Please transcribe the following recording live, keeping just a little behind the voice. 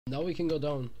Now we can go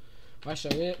down.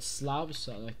 Actually, I'm gonna get slabs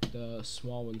so like the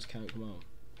small ones can't come out.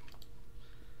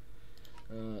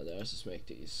 Let's just make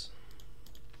these.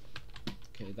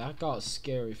 Okay, that got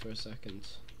scary for a second.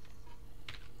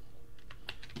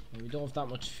 We don't have that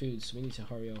much food, so we need to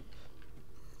hurry up.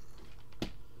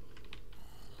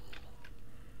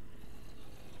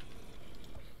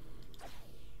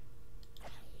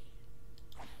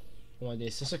 Oh my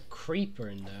days, there's a creeper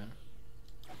in there.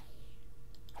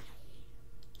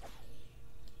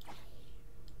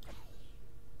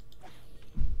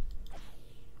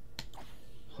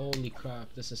 Holy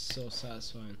crap, this is so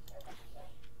satisfying.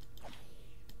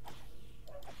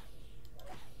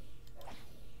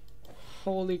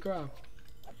 Holy crap.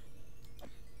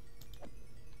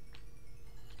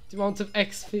 The amount of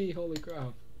XP, holy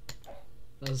crap.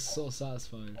 That's so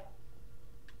satisfying.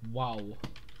 Wow.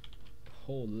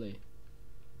 Holy.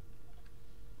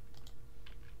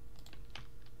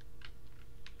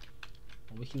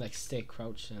 Oh, we can like stay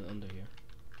crouched and under here.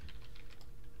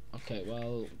 Okay,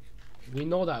 well, we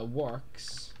know that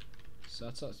works. So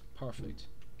that's perfect.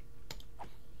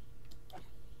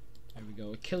 There we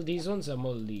go. Kill these ones and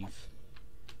we'll leave.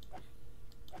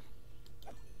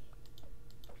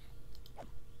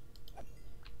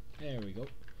 There we go.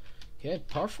 Okay,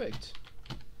 perfect.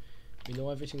 We know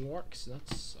everything works.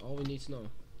 That's all we need to know.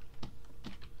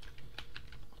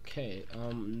 Okay,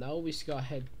 now we just gotta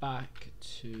head back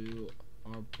to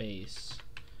our base.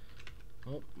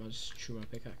 Oh, I just threw my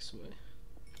pickaxe away.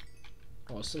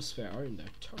 Oh, some spare iron there.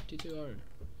 32 iron.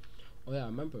 Oh yeah, I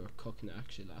remember cooking it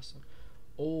actually last time.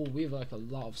 Oh, we have like a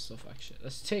lot of stuff actually.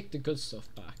 Let's take the good stuff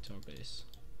back to our base.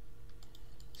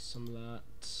 Some of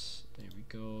that. There we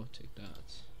go. Take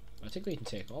that. I think we can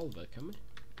take all of it, can we?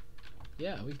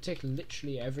 Yeah, we can take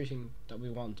literally everything that we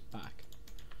want back.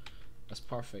 That's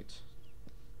perfect.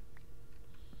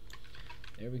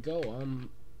 There we go.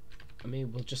 I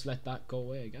mean, we'll just let that go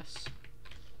away, I guess.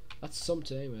 That's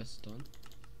something anyway. It's done.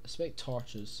 Let's make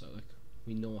torches so like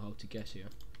we know how to get here.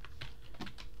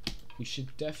 We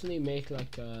should definitely make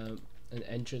like an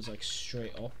entrance like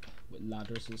straight up with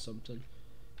ladders and something,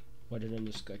 rather than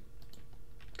just like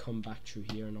come back through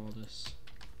here and all this.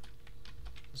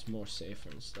 It's more safer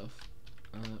and stuff.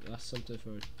 That's something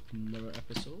for another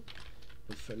episode.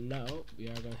 But for now, we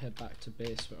are gonna head back to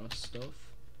base for our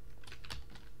stuff.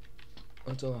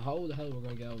 I don't know how the hell we're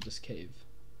gonna get out of this cave.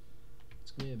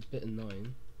 It's gonna be a bit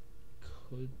annoying.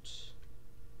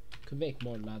 Could make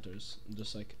more ladders and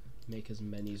just like make as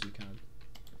many as we can.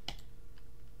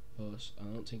 But I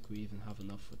don't think we even have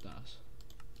enough with that.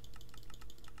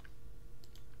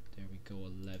 There we go,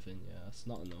 11. Yeah, that's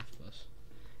not enough, but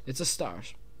it's a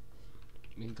start.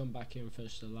 We can come back here and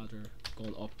finish the ladder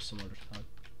going up some other time.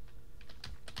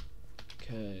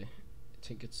 Okay, I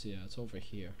think it's, yeah, it's over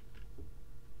here.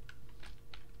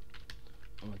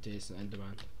 Oh my days, an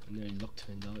enderman. I nearly looked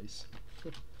him in the eyes.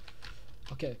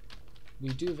 Okay, we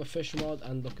do have a fish rod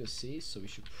and look at sea, so we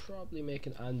should probably make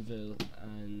an anvil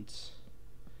and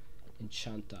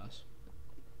enchant that.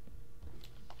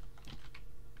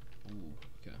 Ooh,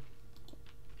 okay.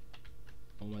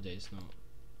 Oh my days, no.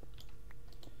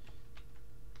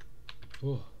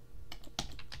 Oh,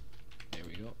 there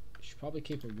we go. We should probably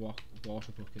keep a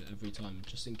water bucket every time,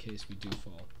 just in case we do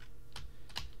fall.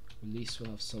 At least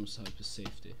we'll have some type of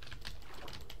safety.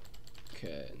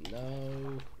 Okay, now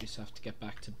we just have to get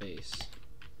back to base,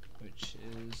 which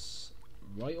is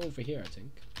right over here, I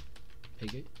think.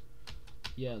 Piggy?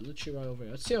 Yeah, literally right over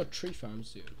here. Let's see how tree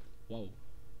farms do. Whoa.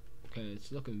 Okay,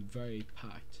 it's looking very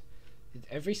packed.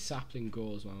 Every sapling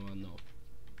grows, I want to know.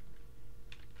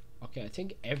 Okay, I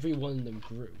think every one of them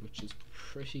grew, which is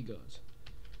pretty good.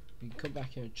 We can come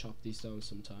back here and chop these down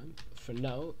sometime. But for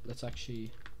now, let's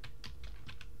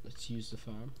use the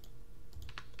farm.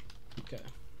 Okay.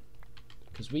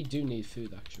 Because we do need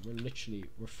food actually.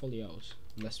 We're fully out.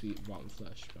 Unless we eat rotten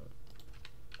flesh, but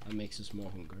that makes us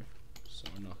more hungry. So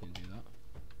we're not going to do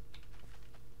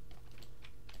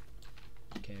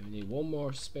that. Okay, we need one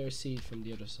more spare seed from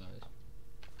the other side.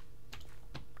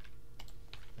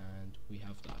 And we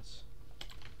have that.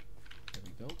 There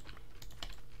we go.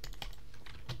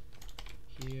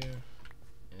 Here.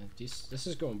 And this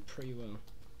is going pretty well.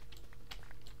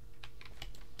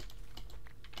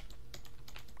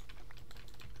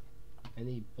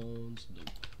 Any bones? Nope.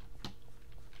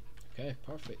 Okay,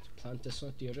 perfect. Plant this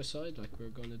on the other side like we're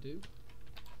gonna do.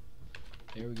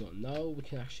 There we go. Now we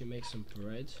can actually make some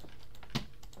bread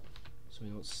so we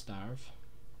don't starve.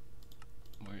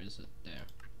 Where is it? There.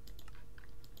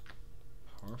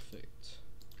 Perfect.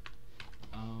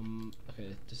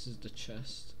 Okay, this is the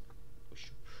chest. We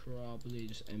should probably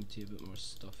just empty a bit more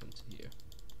stuff into here.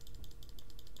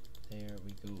 There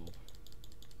we go.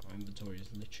 Our inventory is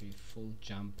literally full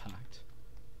jam packed.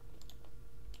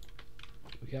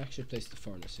 We can actually place the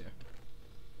furnace here.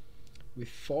 With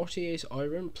 48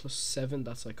 iron plus 7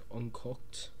 that's like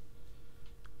uncooked.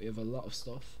 We have a lot of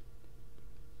stuff.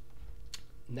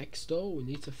 Next though, we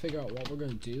need to figure out what we're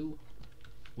going to do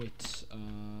with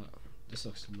this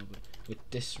looks lovely, with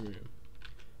this room.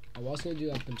 I was going to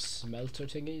do like them smelter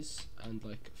thingies and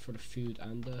like for the food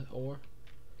and the ore,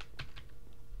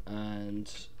 and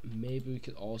maybe we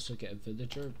could also get a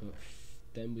villager, but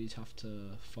then we'd have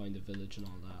to find a village and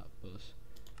all that, but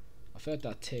I feel like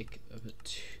that'd take a bit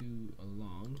too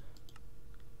long,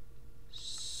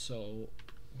 so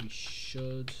we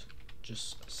should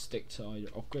just stick to either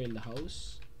upgrading the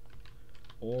house,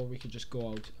 or we could just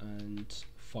go out and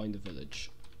find a village.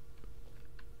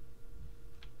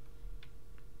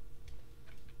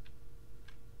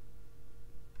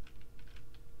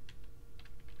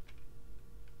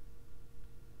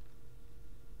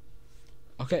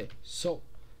 Okay, so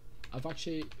I've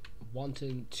actually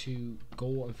wanted to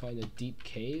go and find a deep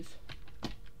cave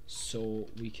so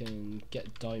we can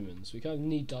get diamonds. We kind of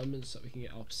need diamonds so we can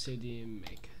get obsidian,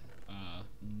 make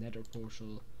nether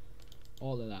portal,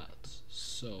 all of that.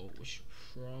 So we should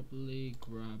probably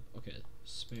grab, okay,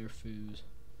 spare food.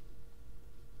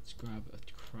 Let's grab a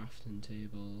crafting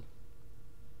table.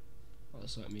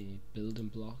 Also, I mean building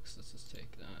blocks. Let's just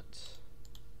take that.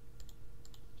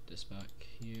 Put this back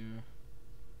here.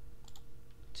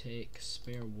 Take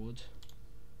spare wood.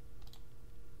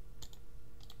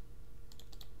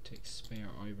 Take spare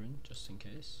iron just in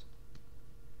case.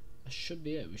 That should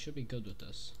be it. We should be good with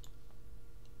this.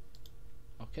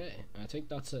 Okay, I think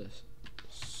that's it.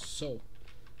 So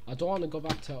I don't want to go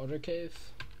back to the other cave,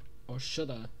 or should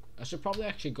I? I should probably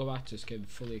actually go back to this cave and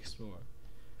fully explore.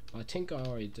 I think I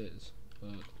already did,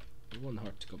 but it wouldn't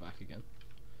hurt to go back again.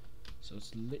 So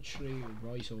it's literally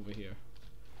right over here.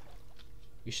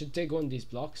 We should dig one of these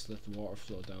blocks, let the water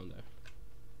flow down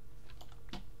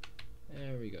there.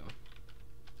 There we go.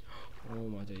 Oh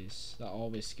my days, that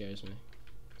always scares me.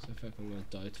 So I feel like I'm gonna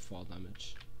die to fall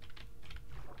damage.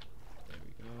 There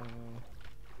we go.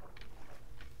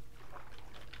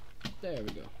 There we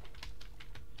go.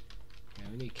 Yeah,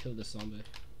 we need to kill this zombie.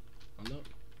 Oh no,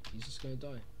 he's just gonna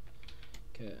die.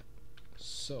 Okay,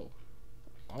 so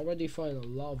already find a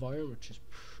lot of iron, which is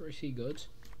pretty good.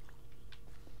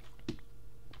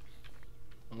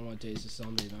 Oh my days, this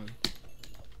zombie, man.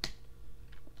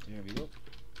 There we go.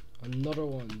 Another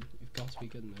one. You've got to be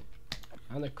kidding me.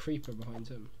 And a creeper behind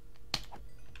him.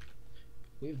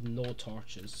 We have no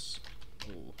torches.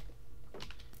 Oh.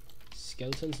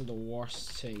 Skeletons are the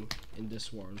worst thing in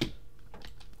this world.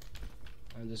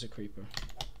 And there's a creeper.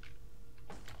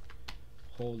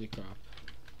 Holy crap.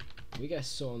 We get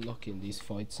so unlucky in these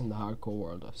fights in the hardcore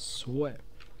world, I swear.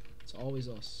 It's always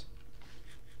us.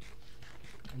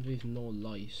 And we've no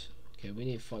light. Okay, we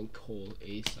need to find coal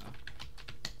ASAP.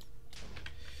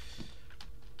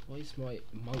 Why is my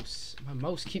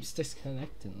mouse keeps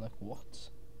disconnecting, like what?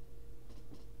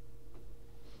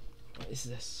 What is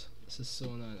this? This is so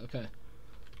annoying. Okay.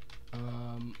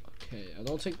 Okay, I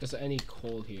don't think there's any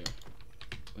coal here,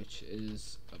 which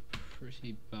is a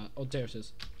pretty bad. Oh, there it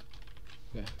is.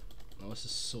 Okay. Oh, this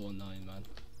is so annoying, man.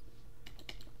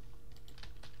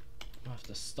 I have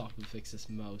to stop and fix this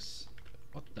mouse.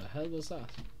 What the hell was that?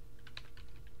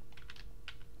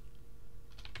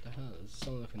 What the hell? It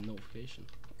sounded like a notification.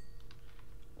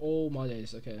 Oh my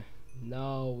days, okay.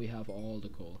 Now we have all the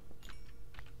coal.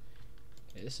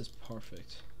 Okay, this is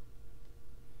perfect.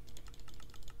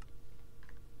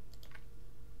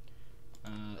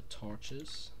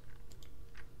 Torches.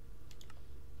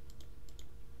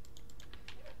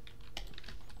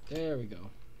 There we go.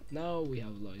 Now we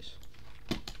have light.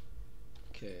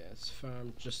 Okay, let's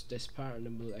farm just this part and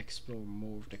then we'll explore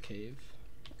more of the cave.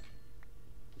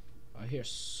 I hear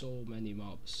so many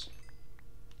mobs.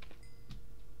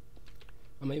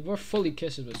 I mean, we're fully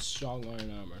kitted with strong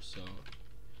iron armor, so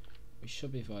we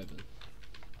should be vibing.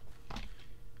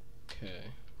 Okay.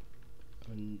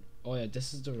 And oh yeah,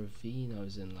 this is the ravine I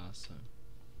was in last time.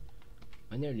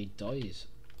 I nearly died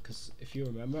because if you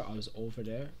remember, I was over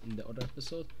there in the other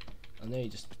episode, and then you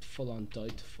just full on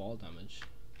died to fall damage.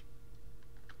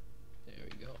 There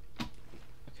we go.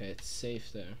 Okay, it's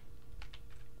safe there.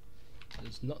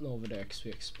 There's nothing over there because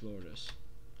we explored it.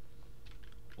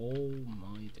 Oh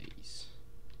my days.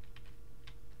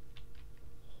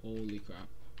 Holy crap.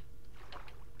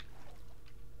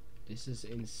 This is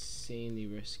insanely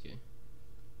risky.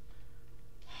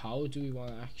 How do we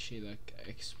want to actually like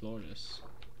explore this?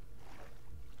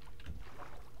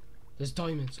 There's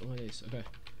diamonds. Oh my days. Okay.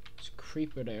 Let's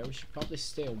creeper there. We should probably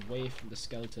stay away from the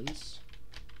skeletons.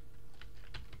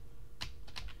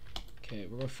 Okay,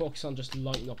 we're gonna focus on just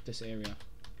lighting up this area.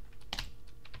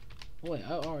 Oh wait,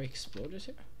 I already explored this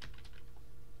here?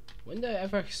 When did I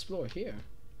ever explore here?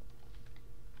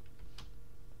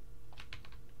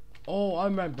 Oh, I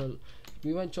remember.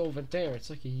 We went over there. It's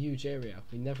like a huge area.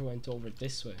 We never went over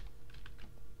this way.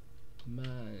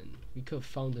 Man, we could have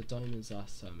found the diamonds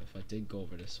last time if I did go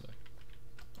over this way.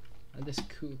 And this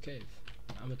cool cave.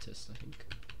 Amethyst, I think.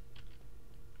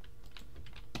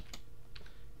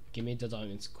 Give me the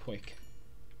diamonds, quick.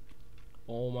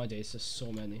 Oh my days, there's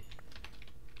so many.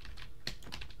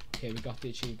 Okay, we got the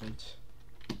achievement.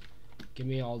 Give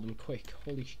me all of them, quick.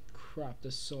 Holy crap,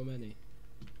 there's so many.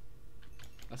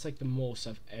 That's like the most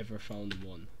I've ever found in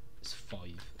one. It's 5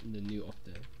 in the new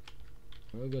update.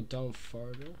 I'm gonna go down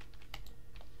further.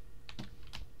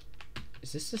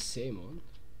 Is this the same one?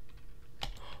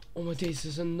 Oh my days,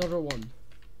 there's another one.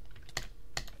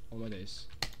 Oh my days.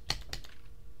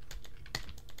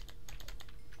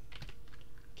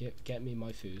 Get me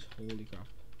my food. Holy crap.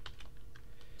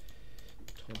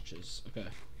 Torches. Okay.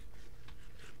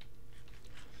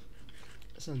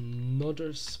 There's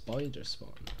another spider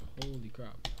spawn. Holy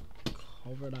crap.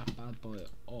 Cover that bad boy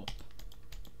up.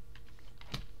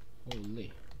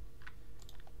 Holy.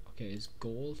 Okay, it's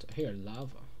gold. Here,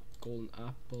 lava. Golden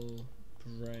apple,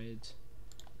 bread,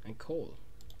 and coal.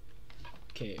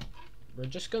 Okay, we're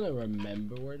just gonna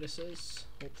remember where this is,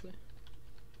 hopefully.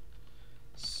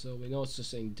 So we know it's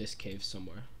just in this cave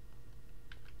somewhere.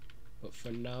 But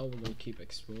for now, we're gonna keep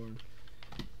exploring.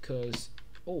 Cause,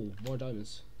 oh, more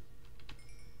diamonds.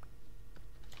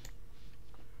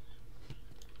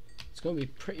 It's gonna be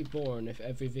pretty boring if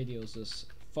every video is just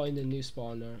find a new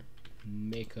spawner,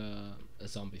 make a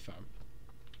zombie farm.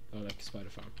 Or like a spider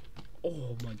farm.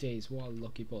 Oh my days, what a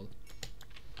lucky pull.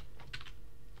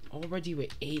 Already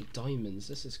with 8 diamonds,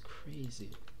 this is crazy.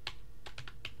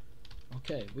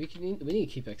 Okay, we need to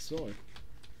keep exploring.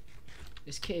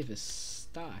 This cave is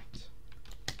stacked.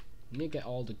 We need to get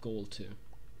all the gold too.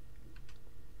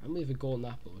 And we have a golden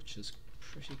apple, which is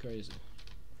pretty crazy.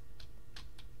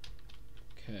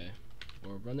 Okay,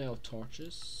 we're running out of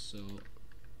torches, so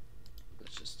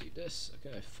let's just do this.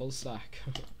 Okay, full stack.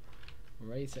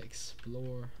 We're ready to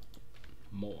explore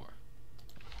more.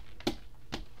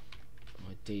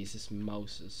 My days, this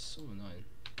mouse is so annoying.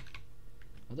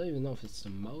 I don't even know if it's the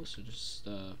mouse or just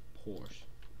the port.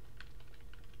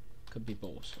 Could be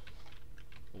both.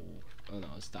 Oh no,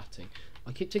 it's that thing.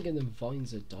 I keep thinking the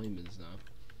vines are diamonds now.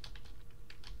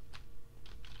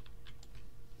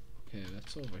 Okay,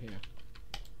 that's over here.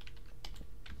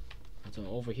 I don't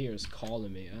know, over here is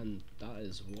calling me, and that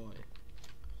is why.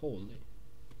 Holy.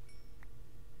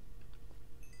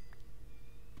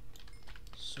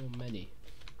 So many.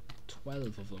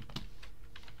 12 of them.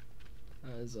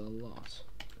 That is a lot.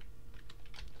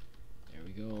 There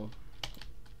we go.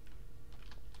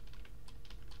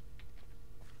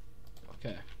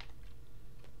 Okay.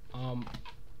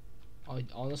 I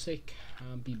honestly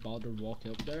can't be bothered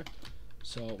walking up there,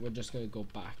 so we're just gonna go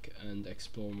back and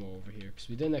explore more over here because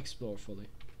we didn't explore fully.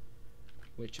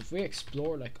 Which, if we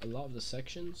explore like a lot of the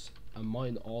sections and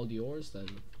mine all the ores, then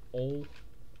all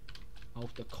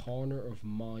out the corner of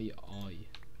my eye.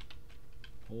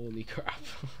 Holy crap.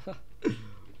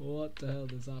 What the hell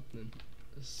is happening?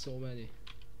 There's so many.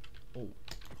 Oh.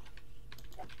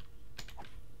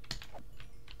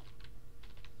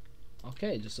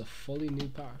 Okay, just a fully new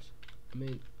part. I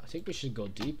mean, I think we should go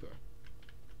deeper.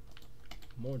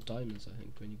 More diamonds, I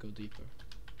think, when you go deeper.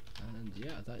 And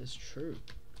yeah, that is true.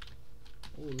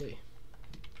 Holy.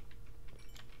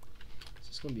 It's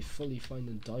just gonna be fully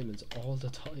finding diamonds all the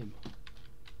time.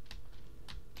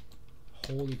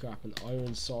 Holy crap, an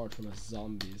iron sword from a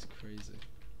zombie is crazy.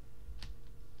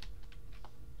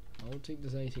 I don't think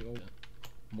there's anything over there.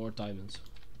 More diamonds.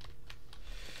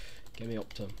 Get me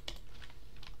up to them.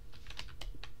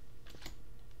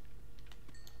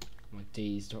 My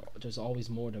days, there's always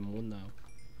more than one now.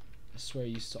 I swear it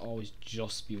used to always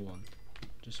just be one.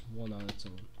 Just one on its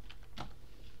own.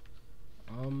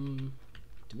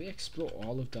 Do we explore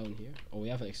all of down here? Oh, we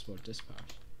haven't explored this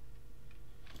part.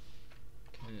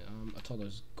 Okay, I thought there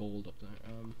was gold up there.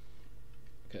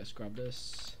 Okay, let's grab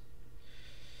this.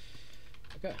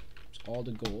 Okay, it's all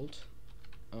the gold.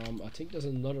 I think there's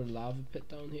another lava pit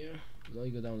down here. We'll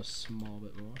only go down a small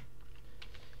bit more.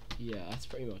 Yeah, that's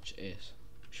pretty much it.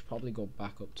 We should probably go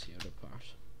back up to the other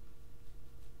part.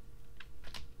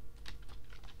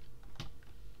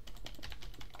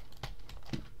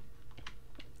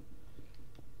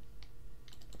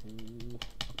 Ooh,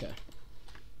 okay.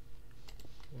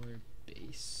 We're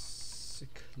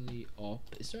basically up.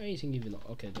 up? Is there anything even up?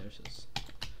 Okay, there it is. I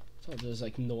thought there's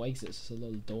like no exits, it's a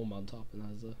little dome on top and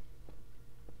has a...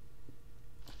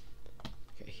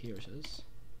 Okay, here it is.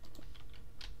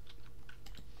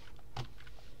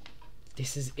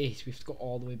 This is it. We have to go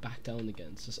all the way back down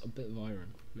again. It's just a bit of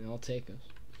iron. I mean, I'll take it.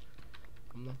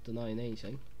 I'm not denying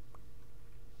anything.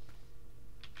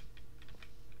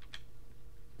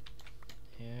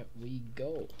 Here we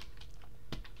go.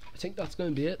 I think that's going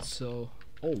to be it. So,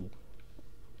 oh,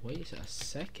 wait a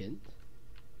second.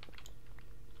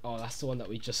 Oh, that's the one that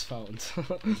we just found.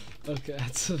 Okay,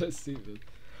 that's so stupid.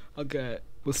 Okay,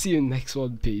 we'll see you in the next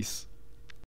one. Peace.